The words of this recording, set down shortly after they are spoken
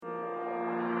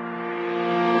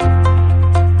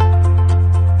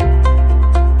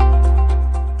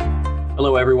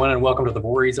everyone, and welcome to the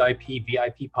Vorys IP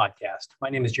VIP podcast.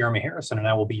 My name is Jeremy Harrison, and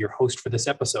I will be your host for this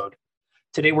episode.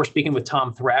 Today, we're speaking with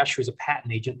Tom Thrash, who's a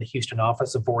patent agent in the Houston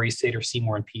office of Vorys, Sater,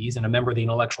 Seymour & Pease, and a member of the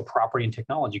Intellectual Property and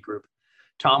Technology Group.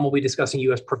 Tom will be discussing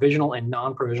U.S. provisional and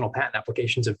non-provisional patent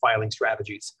applications and filing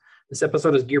strategies. This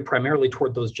episode is geared primarily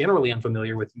toward those generally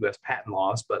unfamiliar with U.S. patent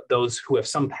laws, but those who have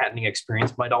some patenting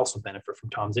experience might also benefit from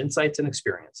Tom's insights and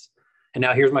experience. And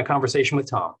now here's my conversation with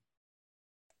Tom.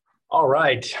 All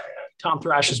right. Tom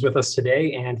Thrash is with us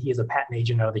today, and he is a patent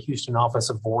agent out of the Houston office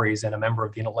of Vorys and a member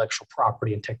of the Intellectual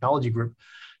Property and Technology Group.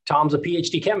 Tom's a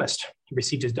PhD chemist. He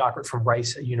received his doctorate from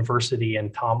Rice University,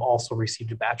 and Tom also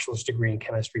received a bachelor's degree in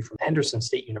chemistry from Henderson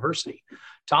State University.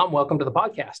 Tom, welcome to the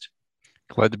podcast.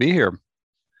 Glad to be here.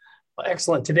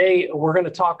 Excellent. Today, we're going to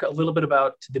talk a little bit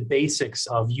about the basics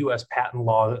of U.S. patent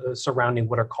law surrounding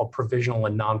what are called provisional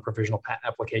and non-provisional patent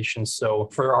applications. So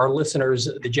for our listeners,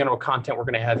 the general content we're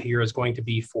going to have here is going to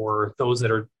be for those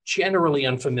that are generally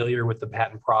unfamiliar with the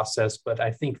patent process, but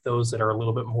I think those that are a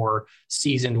little bit more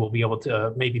seasoned will be able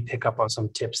to maybe pick up on some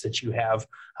tips that you have.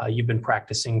 You've been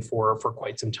practicing for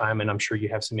quite some time, and I'm sure you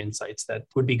have some insights that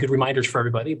would be good reminders for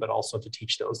everybody, but also to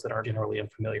teach those that are generally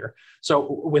unfamiliar.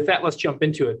 So with that, let's jump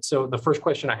into it. So the first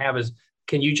question I have is,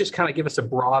 can you just kind of give us a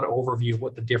broad overview of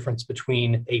what the difference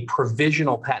between a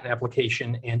provisional patent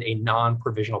application and a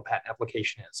non-provisional patent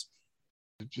application is?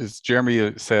 As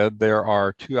Jeremy said, there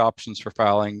are two options for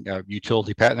filing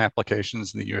utility patent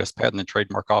applications in the U.S. Patent and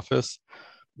Trademark Office.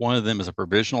 One of them is a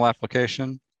provisional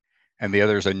application, and the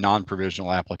other is a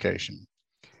non-provisional application.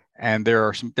 And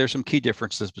there's some key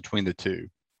differences between the two.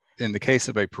 In the case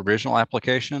of a provisional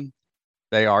application,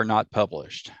 they are not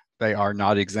published. They are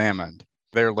not examined.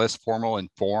 They're less formal in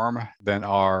form than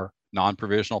our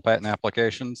non-provisional patent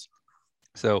applications.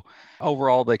 So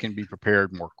overall, they can be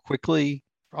prepared more quickly,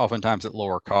 oftentimes at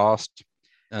lower cost.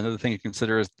 Another thing to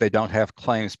consider is they don't have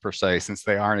claims per se, since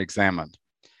they aren't examined.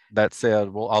 That said,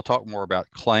 I'll talk more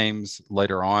about claims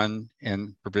later on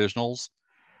in provisionals,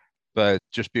 but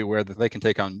just be aware that they can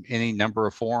take on any number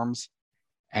of forms,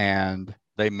 and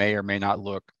they may or may not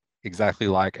look exactly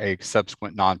like a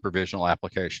subsequent non-provisional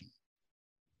application.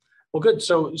 Well, good.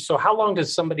 So how long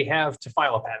does somebody have to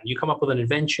file a patent? You come up with an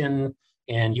invention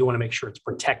and you want to make sure it's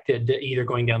protected, either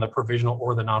going down the provisional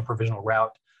or the non-provisional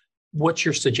route. What's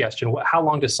your suggestion? How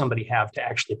long does somebody have to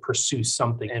actually pursue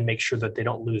something and make sure that they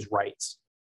don't lose rights?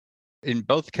 In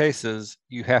both cases,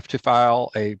 you have to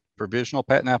file a provisional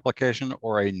patent application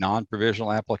or a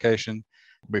non-provisional application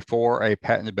before a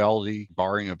patentability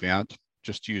barring event,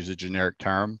 just to use a generic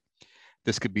term.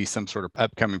 This could be some sort of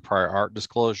upcoming prior art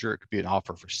disclosure. It could be an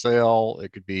offer for sale.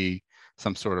 It could be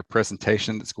some sort of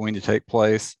presentation that's going to take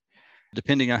place.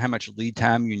 Depending on how much lead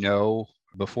time you know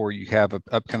before you have an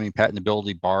upcoming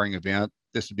patentability barring event,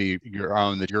 this would be your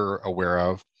own that you're aware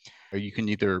of. You can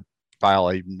either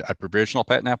file a provisional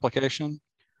patent application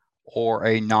or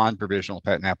a non-provisional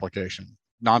patent application.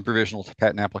 Non-provisional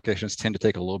patent applications tend to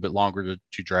take a little bit longer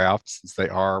to draft, since they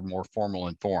are more formal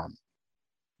in form.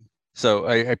 So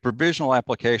a provisional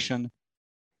application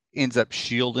ends up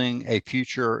shielding a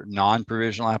future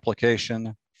non-provisional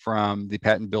application from the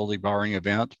patentability barring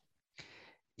event.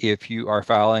 If you are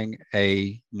filing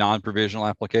a non-provisional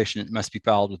application, it must be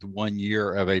filed with 1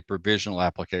 year of a provisional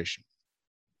application.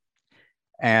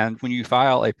 And when you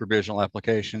file a provisional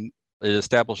application, it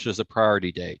establishes a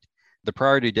priority date. The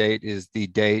priority date is the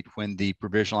date when the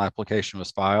provisional application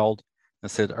was filed.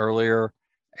 As I said earlier,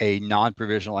 a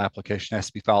non-provisional application has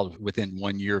to be filed within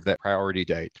 1 year of that priority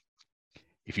date.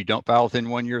 If you don't file within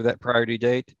 1 year of that priority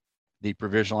date, the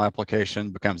provisional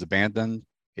application becomes abandoned.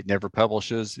 It never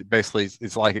publishes. Basically,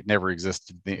 it's like it never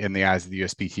existed in the eyes of the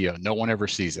USPTO. No one ever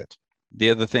sees it. The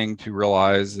other thing to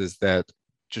realize is that,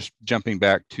 just jumping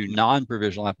back to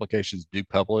non-provisional applications, do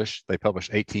publish. They publish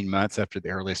 18 months after the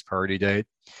earliest priority date.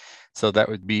 So that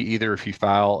would be either if you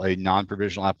file a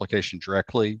non-provisional application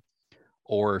directly,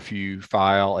 or if you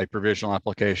file a provisional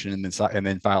application and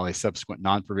then file a subsequent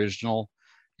non-provisional,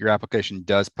 your application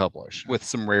does publish, with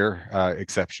some rare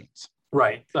exceptions.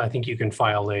 Right. I think you can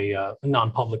file a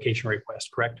non-publication request,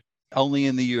 correct? Only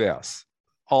in the U.S.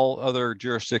 All other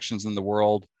jurisdictions in the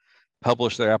world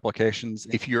publish their applications.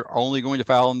 If you're only going to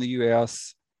file in the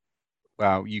U.S.,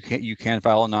 you can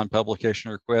file a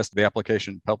non-publication request. The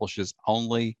application publishes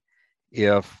only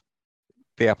if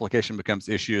the application becomes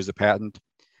issued as a patent.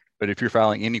 But if you're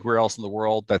filing anywhere else in the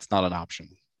world, that's not an option.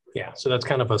 Yeah, so that's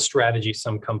kind of a strategy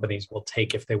some companies will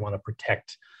take if they want to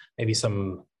protect maybe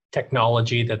some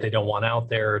technology that they don't want out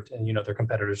there and their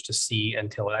competitors to see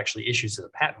until it actually issues as a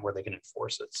patent where they can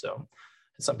enforce it. So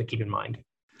it's something to keep in mind.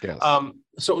 Yes.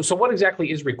 So what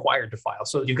exactly is required to file?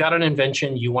 So you've got an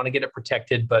invention, you want to get it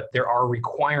protected, but there are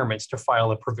requirements to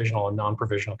file a provisional and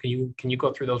non-provisional. Can you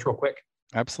go through those real quick?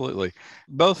 Absolutely.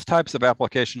 Both types of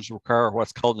applications require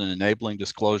what's called an enabling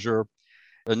disclosure.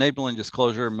 Enabling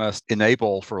disclosure must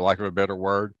enable, for lack of a better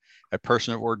word, a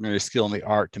person of ordinary skill in the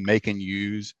art to make and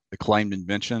use the claimed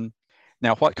invention.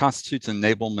 Now, what constitutes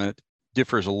enablement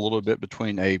differs a little bit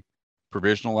between a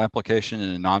provisional application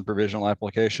and a non-provisional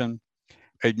application.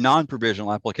 A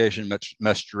non-provisional application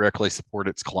must directly support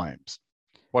its claims.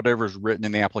 Whatever is written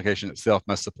in the application itself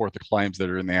must support the claims that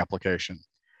are in the application.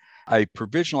 A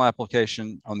provisional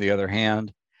application, on the other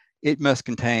hand, it must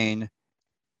contain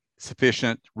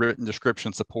sufficient written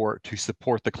description support to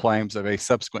support the claims of a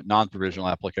subsequent non-provisional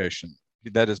application.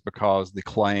 That is because the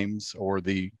claims or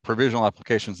the provisional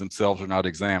applications themselves are not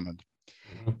examined.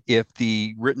 Mm-hmm. If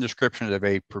the written description of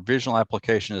a provisional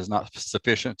application is not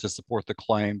sufficient to support the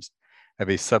claims of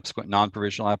a subsequent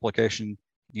non-provisional application,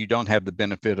 you don't have the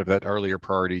benefit of that earlier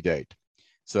priority date.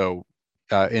 So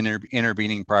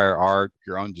intervening prior art,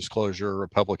 your own disclosure or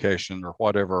publication or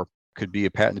whatever could be a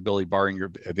patentability barring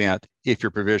your event if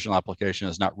your provisional application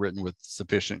is not written with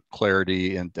sufficient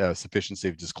clarity and sufficiency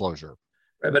of disclosure.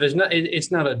 Right, but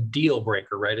it's not a deal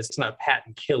breaker, right? It's not a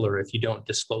patent killer if you don't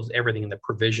disclose everything in the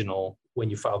provisional when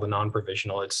you file the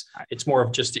non-provisional. It's more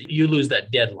of just you lose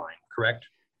that deadline, correct?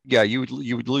 Yeah, you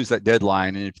would lose that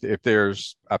deadline, and if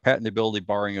there's a patentability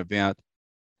barring event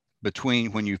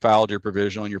between when you filed your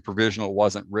provisional and your provisional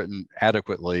wasn't written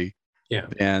adequately,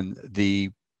 then the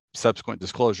subsequent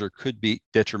disclosure could be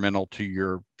detrimental to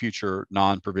your future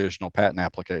non-provisional patent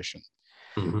application.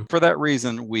 Mm-hmm. For that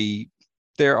reason,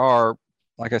 there are,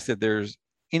 like I said, there's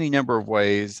any number of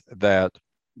ways that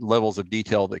levels of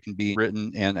detail that can be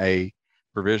written in a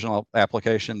provisional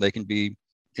application. They can be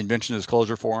invention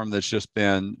disclosure form that's just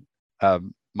been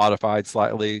modified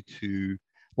slightly to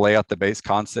lay out the base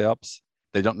concepts.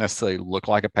 They don't necessarily look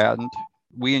like a patent.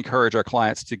 We encourage our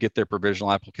clients to get their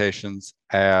provisional applications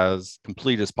as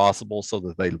complete as possible so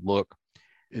that they look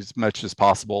as much as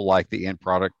possible like the end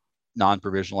product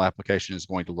non-provisional application is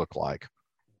going to look like.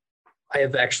 I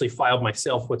have actually filed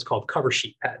myself what's called cover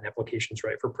sheet patent applications,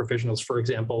 right? For provisionals, for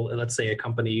example, let's say a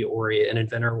company or an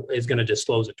inventor is going to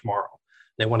disclose it tomorrow.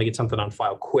 They want to get something on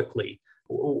file quickly.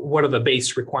 What are the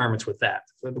base requirements with that?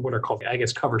 What are called, I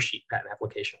guess, cover sheet patent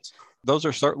applications? Those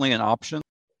are certainly an option.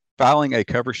 Filing a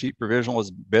cover sheet provisional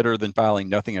is better than filing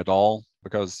nothing at all,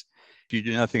 because if you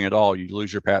do nothing at all, you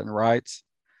lose your patent rights.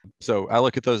 So I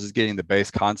look at those as getting the base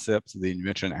concepts of the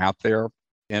invention out there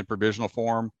in provisional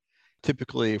form.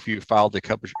 Typically, if you filed a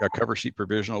cover sheet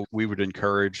provisional, we would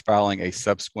encourage filing a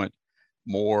subsequent,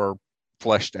 more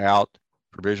fleshed out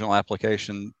provisional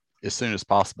application as soon as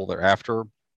possible thereafter.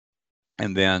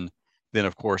 And then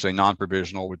of course, a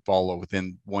non-provisional would follow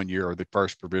within 1 year of the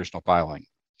first provisional filing.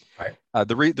 Right.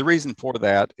 The reason for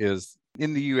that is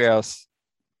in the U.S.,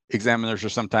 examiners are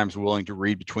sometimes willing to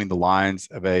read between the lines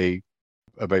of a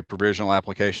provisional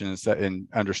application and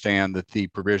understand that the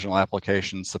provisional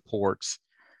application supports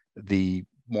the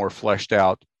more fleshed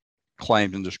out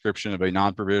claims and description of a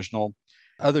non-provisional.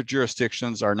 Other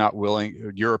jurisdictions are not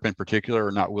willing, Europe in particular,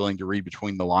 are not willing to read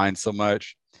between the lines so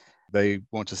much. They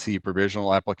want to see a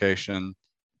provisional application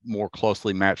more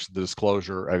closely match the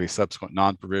disclosure of a subsequent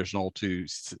non-provisional to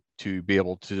be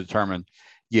able to determine,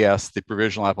 yes, the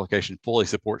provisional application fully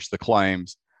supports the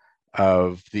claims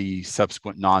of the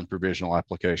subsequent non-provisional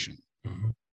application. Mm-hmm.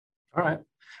 All right.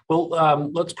 Well,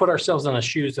 let's put ourselves in the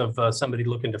shoes of somebody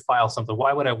looking to file something.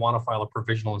 Why would I want to file a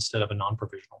provisional instead of a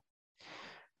non-provisional?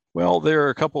 Well, there are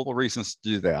a couple of reasons to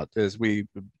do that. As we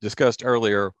discussed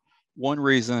earlier, one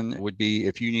reason would be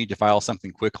if you need to file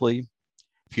something quickly.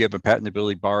 If you have a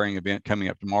patentability barring event coming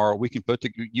up tomorrow, you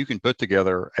can put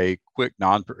together a quick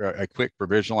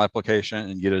provisional application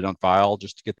and get it on file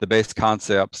just to get the base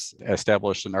concepts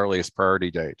established an earliest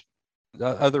priority date. The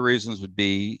other reasons would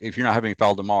be if you're not having a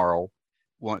file tomorrow,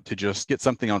 want to just get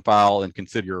something on file and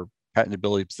consider your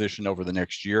patentability position over the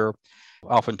next year.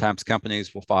 Oftentimes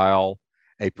companies will file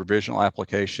a provisional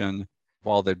application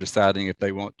while they're deciding if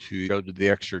they want to go to the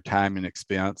extra time and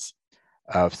expense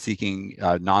of seeking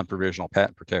non-provisional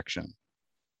patent protection.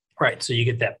 Right. So you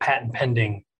get that patent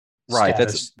pending right.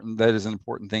 status. That is an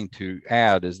important thing to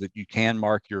add, is that you can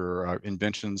mark your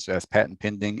inventions as patent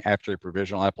pending after a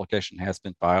provisional application has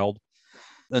been filed.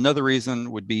 Another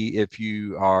reason would be if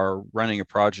you are running a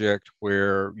project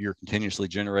where you're continuously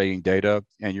generating data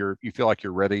and you feel like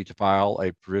you're ready to file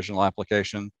a provisional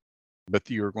application, but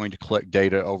you're going to collect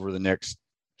data over the next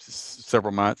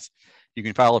several months. You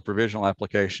can file a provisional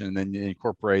application and then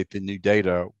incorporate the new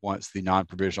data once the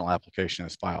non-provisional application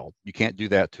is filed. You can't do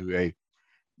that to a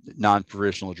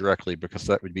non-provisional directly, because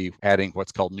that would be adding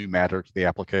what's called new matter to the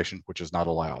application, which is not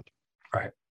allowed.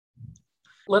 Right.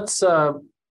 Let's talk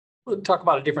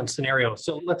about a different scenario.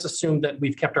 So let's assume that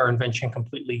we've kept our invention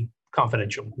completely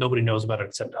confidential. Nobody knows about it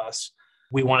except us.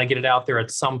 We want to get it out there at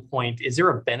some point. Is there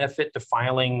a benefit to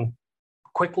filing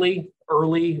quickly,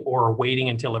 early, or waiting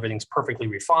until everything's perfectly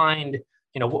refined?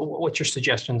 What's your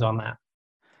suggestions on that?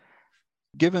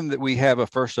 Given that we have a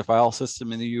first to file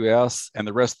system in the US and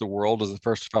the rest of the world is a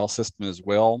first to file system as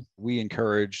well, we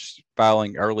encourage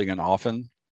filing early and often.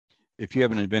 If you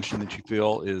have an invention that you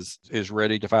feel is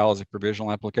ready to file as a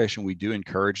provisional application, we do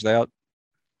encourage that.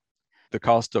 The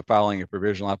cost of filing a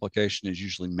provisional application is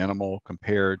usually minimal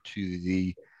compared to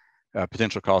the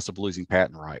potential cost of losing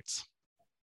patent rights.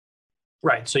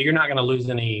 Right. So you're not going to lose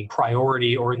any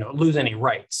priority or lose any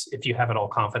rights if you have it all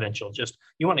confidential. Just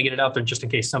you want to get it out there just in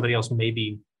case somebody else may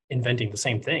be inventing the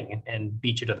same thing and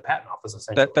beat you to the patent office,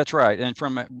 essentially. That's right. And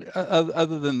from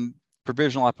other than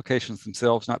provisional applications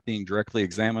themselves not being directly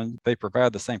examined, they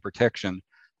provide the same protection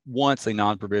once a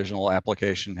non-provisional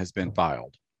application has been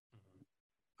filed.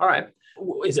 All right.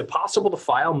 Is it possible to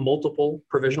file multiple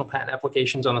provisional patent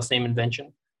applications on the same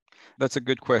invention? That's a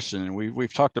good question, and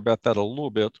we've talked about that a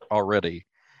little bit already.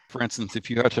 For instance,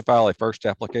 if you have to file a first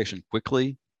application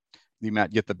quickly, you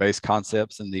might get the base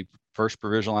concepts in the first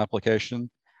provisional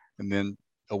application, and then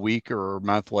a week or a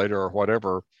month later or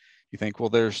whatever, you think, well,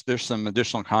 there's some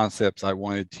additional concepts I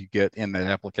wanted to get in that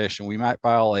application. We might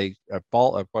file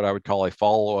what I would call a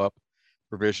follow-up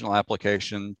provisional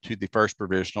application to the first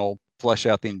provisional, flesh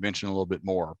out the invention a little bit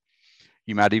more.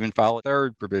 You might even file a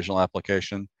third provisional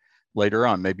application later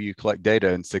on. Maybe you collect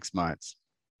data in 6 months.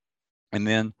 And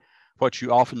then what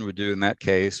you often would do in that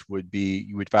case would be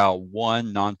you would file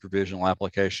one non-provisional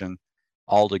application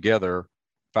altogether,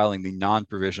 filing the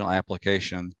non-provisional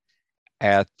application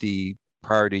at the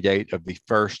priority date of the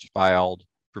first filed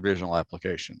provisional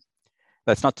application.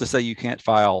 That's not to say you can't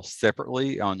file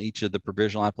separately on each of the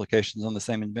provisional applications on the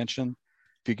same invention.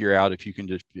 Figure out if you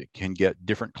can get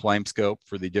different claim scope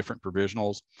for the different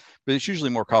provisionals, but it's usually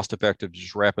more cost effective to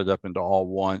just wrap it up into all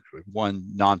one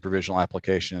non-provisional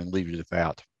application and leave it at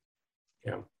that.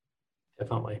 Yeah,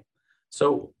 definitely.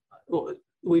 So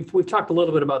we've talked a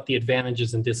little bit about the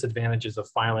advantages and disadvantages of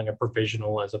filing a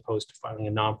provisional as opposed to filing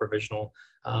a non-provisional.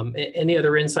 Any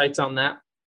other insights on that?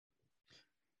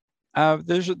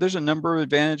 There's a number of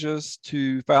advantages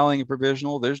to filing a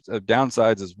provisional. There's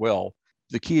downsides as well.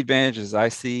 The key advantages I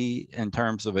see in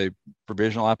terms of a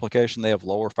provisional application, they have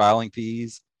lower filing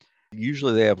fees.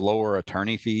 Usually they have lower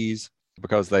attorney fees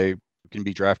because they can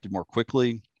be drafted more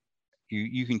quickly.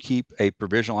 You can keep a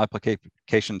provisional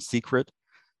application secret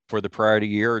for the priority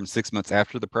year and 6 months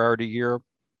after the priority year.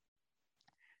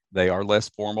 They are less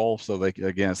formal, so they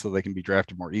can be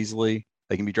drafted more easily.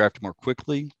 They can be drafted more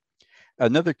quickly.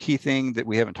 Another key thing that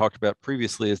we haven't talked about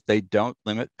previously is they don't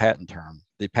limit patent term.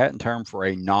 The patent term for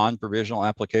a non-provisional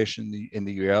application in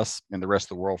the US and the rest of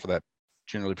the world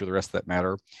generally for the rest of that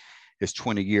matter, is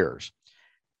 20 years.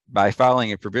 By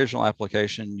filing a provisional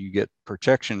application, you get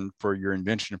protection for your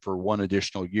invention for 1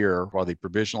 additional year while the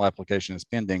provisional application is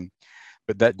pending,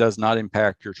 but that does not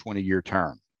impact your 20-year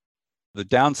term. The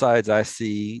downsides I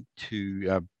see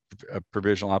to a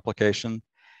provisional application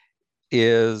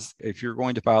is if you're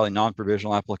going to file a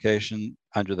non-provisional application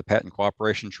under the Patent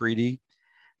Cooperation Treaty,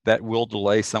 that will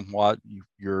delay somewhat.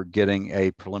 You're getting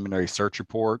a preliminary search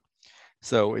report.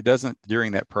 So it doesn't,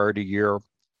 during that priority year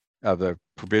of the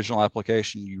provisional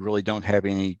application, you really don't have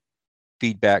any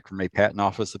feedback from a patent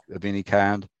office of any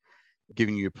kind,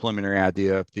 giving you a preliminary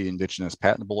idea if the invention is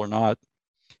patentable or not.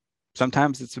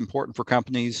 Sometimes it's important for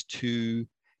companies to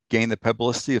gain the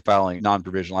publicity of filing a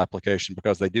non-provisional application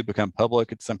because they do become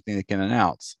public. It's something they can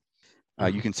announce.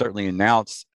 You can certainly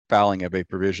announce filing of a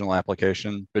provisional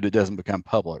application, but it doesn't become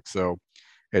public. So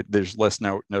there's less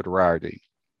notoriety.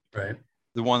 Right.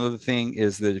 The one other thing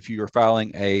is that if you are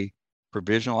filing a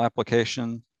provisional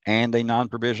application and a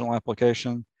non-provisional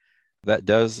application, that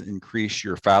does increase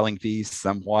your filing fees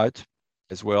somewhat,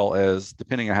 as well as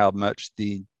depending on how much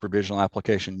the provisional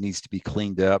application needs to be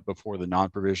cleaned up before the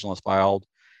non-provisional is filed,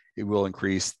 it will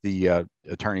increase the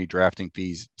attorney drafting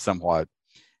fees somewhat.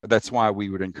 That's why we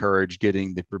would encourage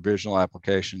getting the provisional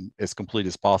application as complete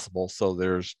as possible, so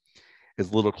there's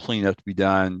as little cleanup to be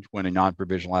done when a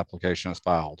non-provisional application is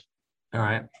filed. All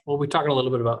right. Well, we're talking a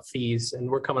little bit about fees, and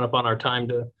we're coming up on our time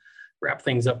to wrap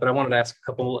things up, but I wanted to ask a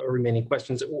couple of remaining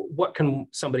questions. What can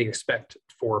somebody expect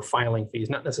for filing fees?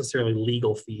 Not necessarily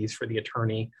legal fees for the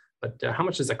attorney, but how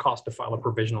much does it cost to file a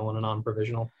provisional and a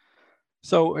non-provisional?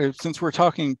 So since we're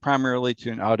talking primarily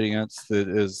to an audience that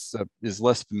is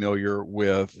less familiar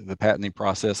with the patenting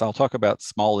process, I'll talk about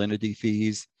small entity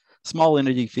fees. Small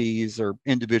entity fees are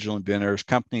individual inventors,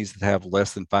 companies that have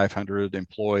less than 500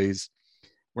 employees.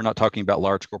 We're not talking about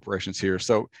large corporations here.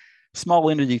 So small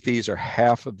entity fees are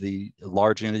half of the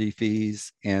large entity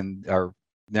fees and are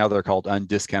now they're called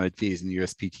undiscounted fees in the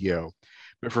USPTO.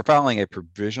 But for filing a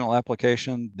provisional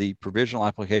application, the provisional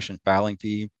application filing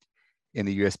fee in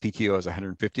the USPTO is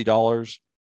 $150.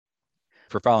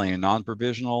 For filing a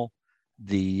non-provisional,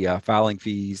 the filing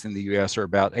fees in the US are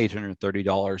about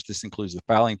 $830. This includes the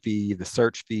filing fee, the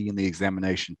search fee, and the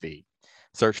examination fee.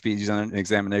 Search fees and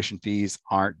examination fees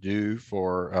aren't due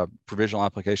for provisional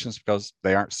applications because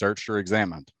they aren't searched or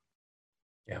examined.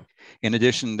 Yeah. In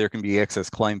addition, there can be excess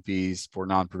claim fees for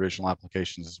non-provisional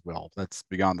applications as well. That's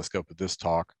beyond the scope of this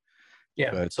talk.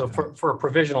 Yeah. But, so for a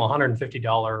provisional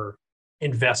 $150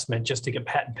 investment just to get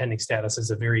patent pending status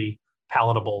is a very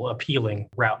palatable, appealing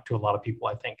route to a lot of people,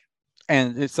 I think.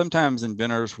 And sometimes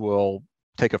inventors will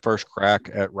take a first crack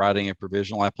at writing a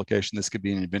provisional application. This could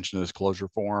be an invention disclosure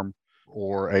form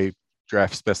or a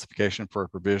draft specification for a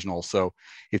provisional. So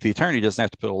if the attorney doesn't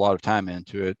have to put a lot of time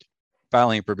into it,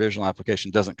 filing a provisional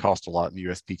application doesn't cost a lot in the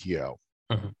USPTO.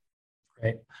 Mm-hmm.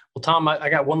 Great. Well, Tom, I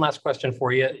got one last question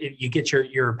for you. If you get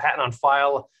your patent on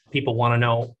file, people want to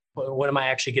know, when am I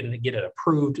actually going to get it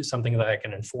approved, something that I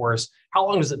can enforce? How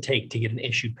long does it take to get an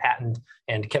issued patent,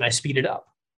 and can I speed it up?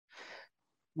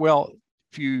 Well,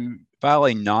 if you file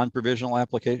a non-provisional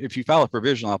application, if you file a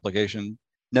provisional application,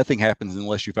 nothing happens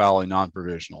unless you file a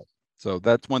non-provisional. So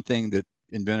that's one thing that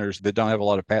inventors that don't have a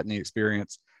lot of patenting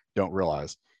experience don't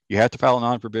realize. You have to file a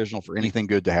non-provisional for anything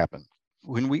good to happen.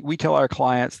 When we tell our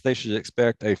clients they should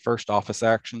expect a first office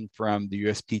action from the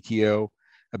USPTO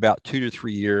about 2 to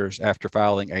 3 years after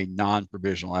filing a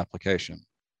non-provisional application.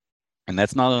 And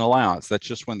that's not an allowance. That's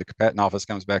just when the patent office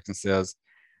comes back and says,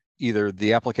 either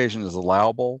the application is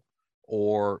allowable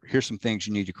or here's some things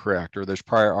you need to correct, or there's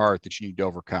prior art that you need to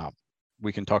overcome.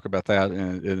 We can talk about that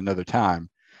in another time,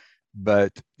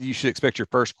 but you should expect your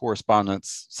first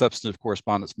correspondence, substantive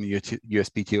correspondence from the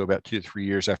USPTO about 2 to 3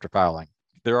 years after filing.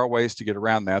 There are ways to get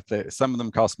around that. Some of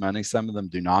them cost money, some of them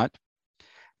do not.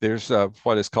 There's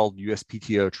what is called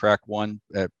USPTO Track 1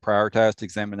 prioritized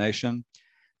examination.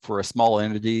 For a small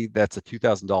entity, that's a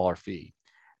 $2,000 fee.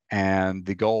 And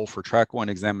the goal for Track 1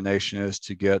 examination is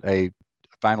to get a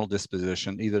final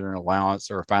disposition, either an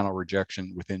allowance or a final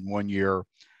rejection within 1 year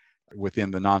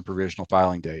within the non-provisional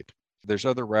filing date. There's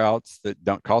other routes that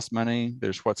don't cost money.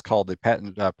 There's what's called the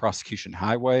patent prosecution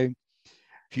highway.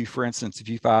 For instance, if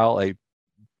you file a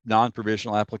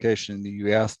non-provisional application in the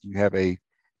US, you have a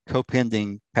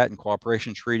co-pending patent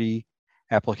cooperation treaty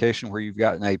application where you've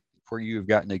gotten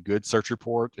a good search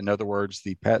report. In other words,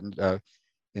 the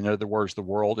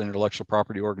World Intellectual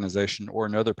Property Organization or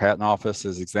another patent office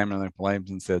has examined the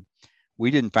claims and said, we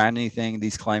didn't find anything,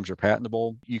 these claims are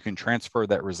patentable. You can transfer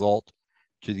that result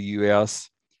to the US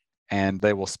and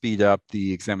they will speed up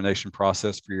the examination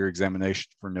process for your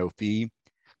examination for no fee.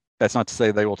 That's not to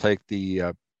say they will take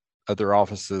the other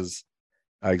offices'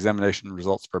 examination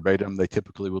results verbatim. They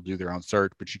typically will do their own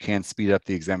search, but you can speed up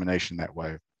the examination that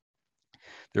way.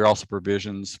 There are also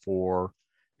provisions for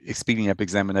speeding up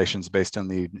examinations based on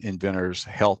the inventor's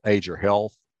age or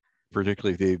health,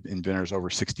 particularly if the inventor's over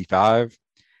 65.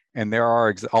 And there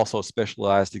are also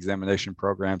specialized examination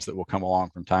programs that will come along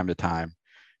from time to time.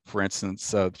 For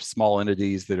instance, small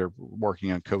entities that are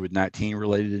working on COVID-19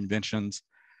 related inventions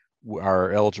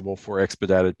are eligible for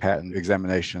expedited patent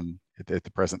examination at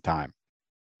the present time.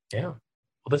 Yeah,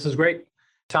 well, this is great.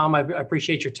 Tom, I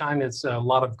appreciate your time. It's a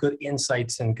lot of good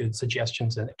insights and good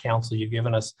suggestions and counsel you've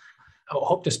given us. I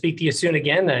hope to speak to you soon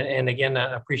again. And again,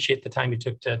 I appreciate the time you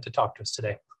took to talk to us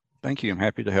today. Thank you. I'm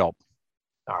happy to help.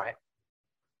 All right.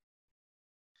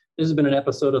 This has been an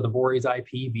episode of the Vorys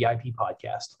IP VIP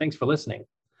podcast. Thanks for listening.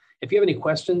 If you have any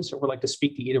questions or would like to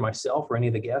speak to either myself or any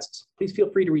of the guests, please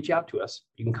feel free to reach out to us.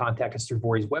 You can contact us through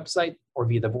Vorys website or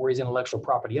via the Vorys Intellectual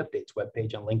Property Updates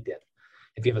webpage on LinkedIn.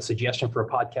 If you have a suggestion for a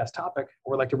podcast topic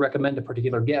or would like to recommend a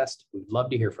particular guest, we'd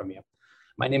love to hear from you.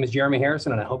 My name is Jeremy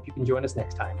Harrison, and I hope you can join us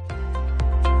next time.